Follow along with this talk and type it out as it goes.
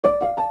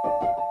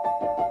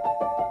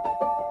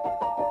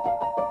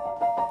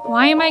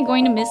Why am I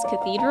going to miss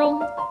Cathedral?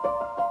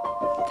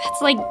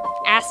 That's like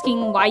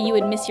asking why you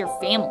would miss your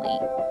family.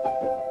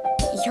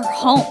 Your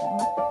home.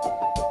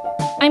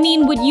 I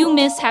mean, would you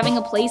miss having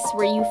a place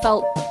where you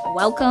felt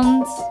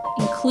welcomed,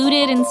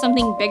 included in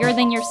something bigger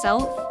than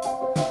yourself?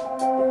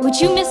 Would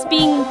you miss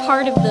being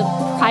part of the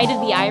Pride of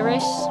the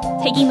Irish,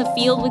 taking the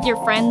field with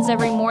your friends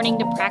every morning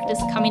to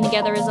practice coming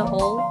together as a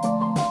whole?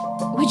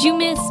 Would you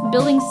miss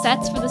building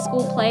sets for the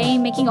school play,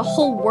 making a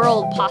whole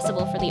world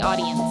possible for the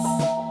audience?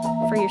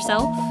 For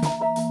yourself?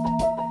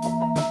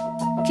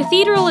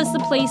 Cathedral is the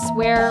place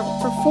where,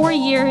 for 4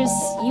 years,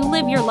 you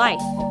live your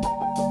life,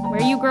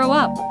 where you grow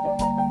up.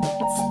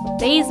 It's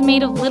days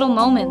made of little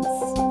moments,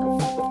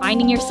 of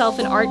finding yourself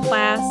in art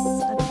class,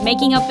 of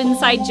making up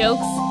inside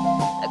jokes,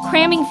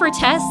 cramming for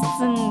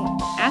tests,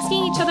 and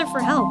asking each other for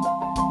help.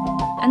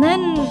 And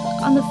then,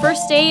 on the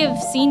first day of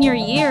senior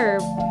year,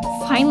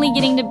 finally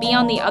getting to be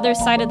on the other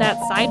side of that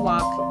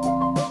sidewalk,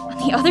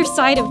 on the other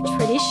side of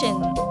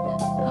tradition,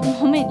 a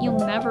moment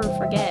you'll never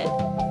forget.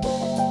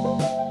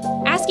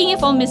 Asking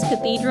if I'll miss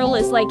Cathedral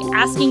is like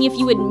asking if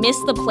you would miss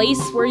the place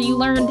where you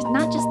learned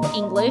not just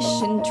English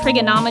and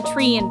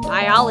trigonometry and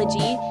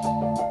biology,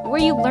 where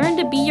you learned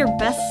to be your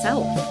best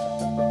self.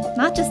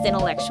 Not just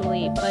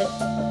intellectually, but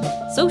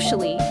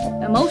socially,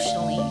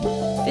 emotionally,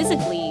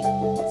 physically,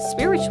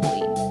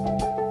 spiritually.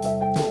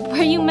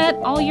 Where you met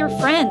all your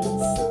friends,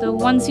 the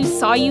ones who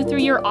saw you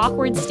through your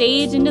awkward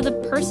stage into the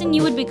person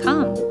you would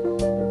become.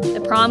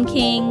 The prom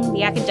king,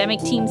 the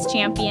academic team's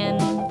champion,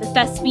 the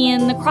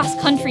thespian, the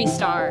cross-country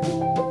star.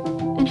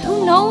 And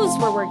who knows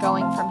where we're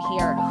going from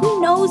here?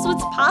 Who knows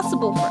what's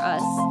possible for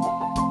us?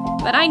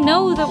 But I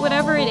know that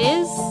whatever it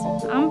is,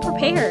 I'm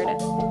prepared.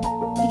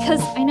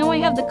 Because I know I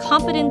have the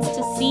confidence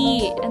to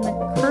see and the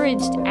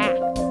courage to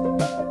act.